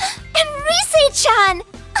too? And Rise-chan!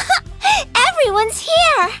 Everyone's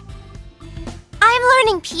here! I'm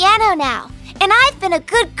learning piano now, and I've been a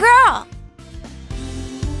good girl.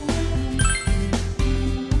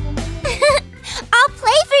 I'll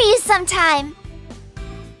play for you sometime.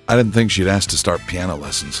 I didn't think she'd ask to start piano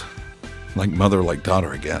lessons. Like mother, like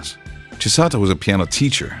daughter, I guess. Chisato was a piano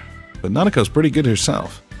teacher, but Nanako's pretty good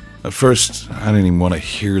herself. At first, I didn't even want to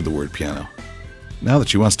hear the word piano. Now that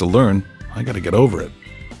she wants to learn, I gotta get over it.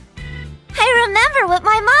 I remember what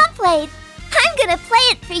my mom played. I'm gonna play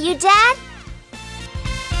it for you, Dad.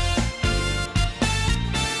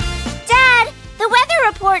 Dad, the weather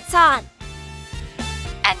report's on.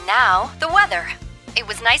 And now, the weather. It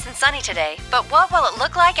was nice and sunny today, but what will it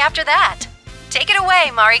look like after that? Take it away,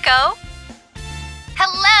 Mariko.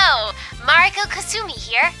 Hello, Mariko Kasumi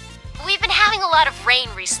here. We've been having a lot of rain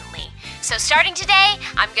recently, so starting today,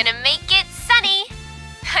 I'm gonna make it sunny.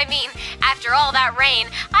 I mean, after all that rain,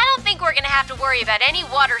 I don't think we're gonna have to worry about any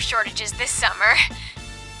water shortages this summer.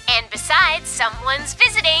 And besides, someone's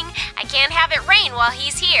visiting. I can't have it rain while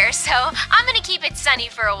he's here, so I'm gonna keep it sunny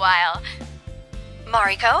for a while.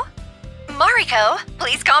 Mariko? Mariko,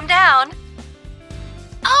 please calm down.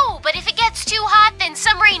 Oh, but if it gets too hot, then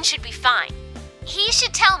some rain should be fine. He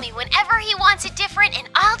should tell me whenever he wants it different and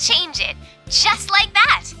I'll change it. Just like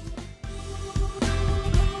that.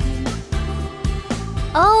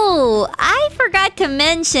 Oh, I forgot to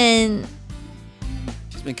mention...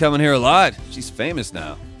 She's been coming here a lot. She's famous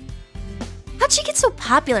now. How'd she get so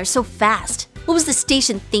popular so fast? What was the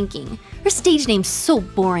station thinking? Her stage name's so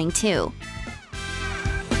boring, too.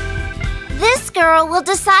 This girl will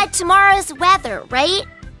decide tomorrow's weather, right?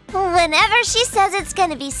 Whenever she says it's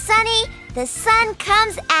gonna be sunny, the sun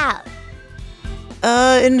comes out.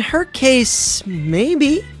 In her case,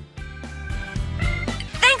 maybe.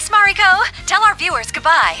 Thanks, Mariko. Tell our viewers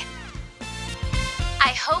goodbye.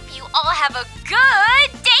 I hope you all have a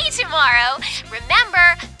good day tomorrow.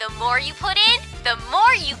 Remember, the more you put in, the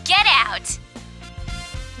more you get out.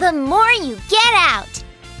 The more you get out.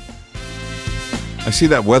 I see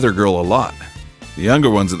that weather girl a lot. The younger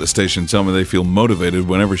ones at the station tell me they feel motivated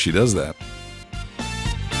whenever she does that.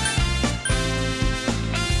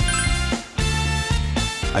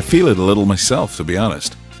 I feel it a little myself, to be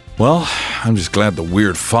honest. Well, I'm just glad the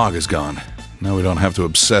weird fog is gone. Now we don't have to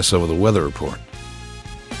obsess over the weather report.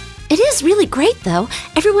 It is really great, though.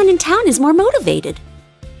 Everyone in town is more motivated.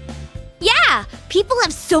 Yeah, people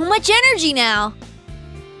have so much energy now.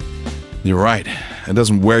 You're right. It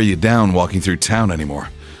doesn't wear you down walking through town anymore.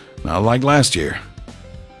 Not like last year.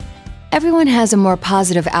 Everyone has a more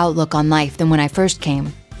positive outlook on life than when I first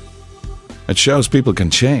came. It shows people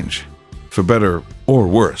can change. For better or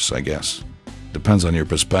worse, I guess. Depends on your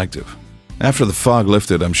perspective. After the fog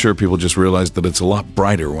lifted, I'm sure people just realized that it's a lot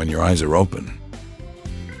brighter when your eyes are open.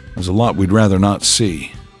 There's a lot we'd rather not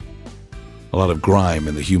see. A lot of grime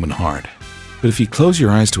in the human heart. But if you close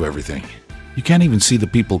your eyes to everything, you can't even see the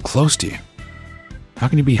people close to you. How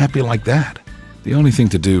can you be happy like that? The only thing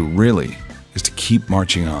to do, really, is to keep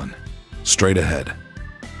marching on. Straight ahead.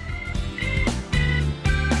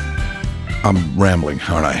 I'm rambling,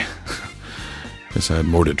 aren't I? Guess I had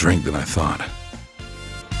more to drink than I thought.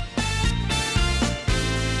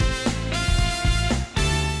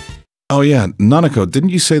 Oh yeah, Nanako, didn't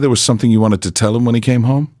you say there was something you wanted to tell him when he came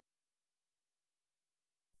home?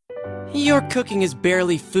 Your cooking is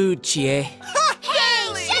barely food, Chie.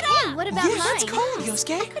 Shut up! What about mine? That's cold,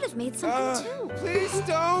 Yosuke. I could have made something too. Please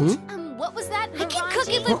don't. What was that? I can cook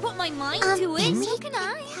if I put my mind to it. So can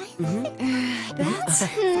I. That's...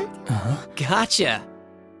 Gotcha.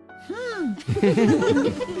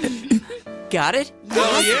 Got it?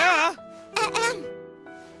 Oh, yeah!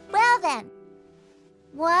 Well then.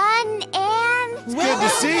 1 and... It's good to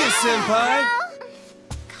see you, Senpai.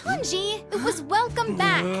 Kanji, it was welcome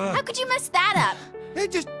back. How could you mess that up? Hey,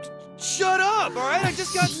 just shut up, all right? I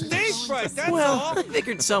just got stage fright, that's Well, all. I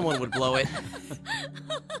figured someone would blow it.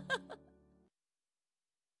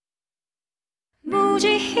 無慈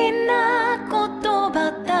悲な言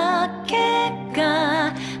葉だけ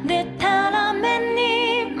がでたらめ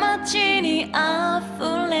に街に溢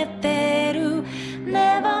れてる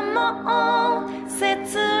ネバも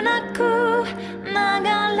切なく流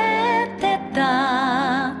れて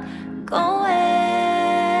た声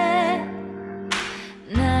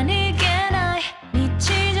何気ない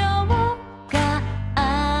日常が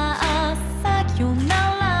さよな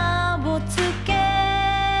らを告げ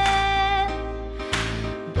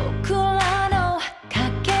僕らのか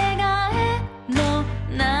けがえの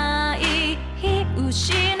ない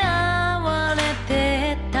失われ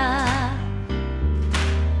てた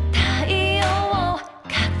太陽を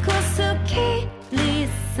隠す霧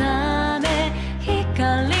雨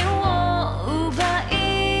光を奪い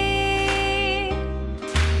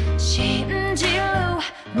信じる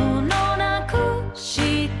ものなくし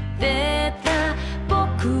てた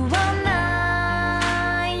僕は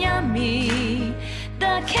悩みだ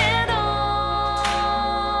けど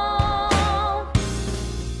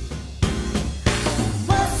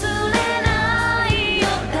忘れないよ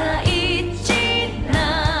大事な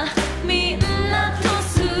みんなと過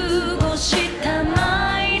ごした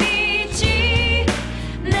毎日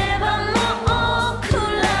ネバも暗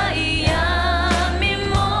い闇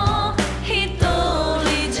も一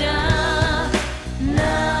人じゃな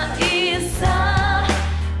いさ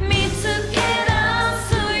見つけ出す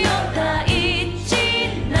よ大事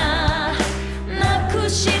ななく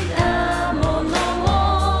したものを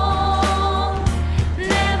ネ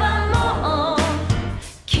バも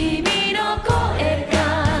君の声が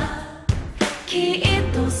きっ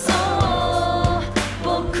とそう僕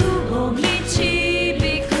を導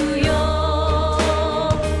くよ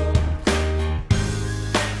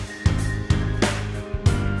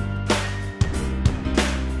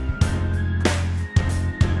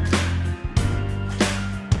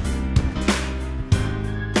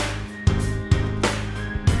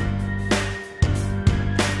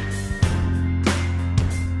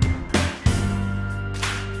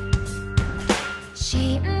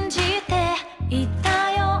信じてい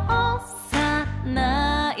たよ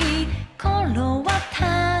幼い頃は確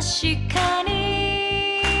かに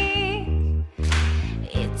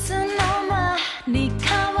いつの間にか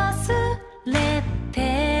忘れて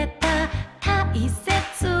た大切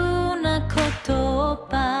な言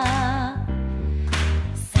葉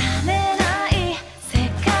冷めない世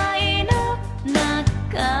界の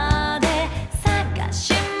中で探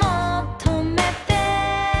し求めて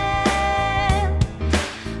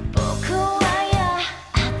僕はや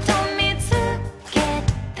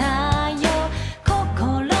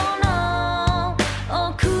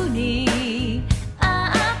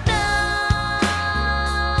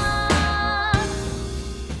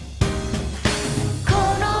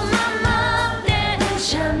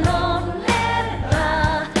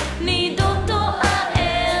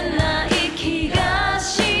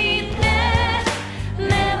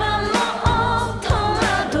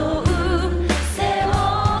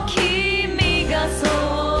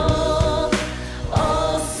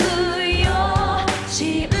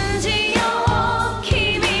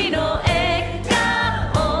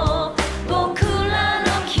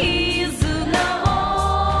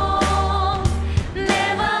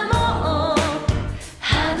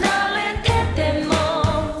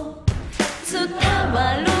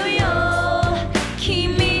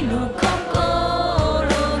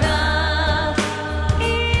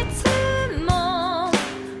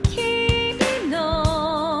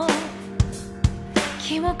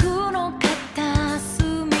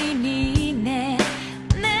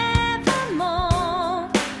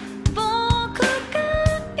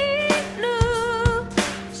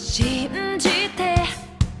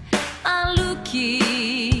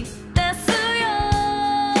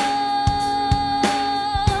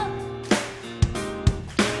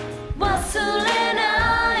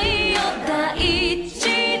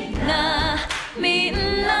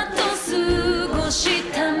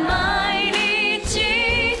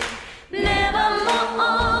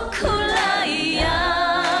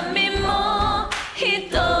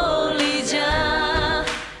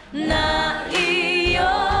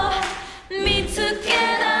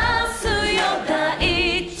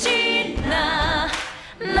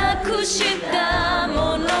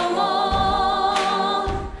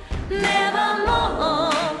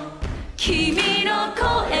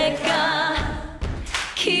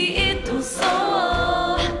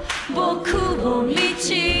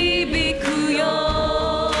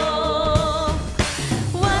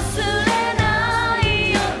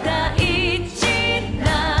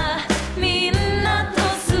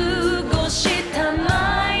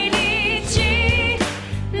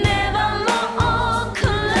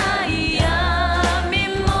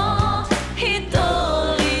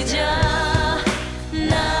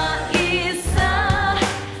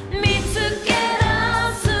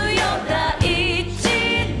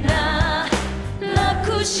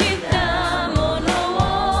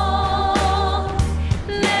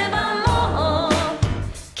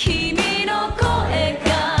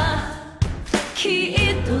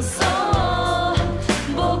so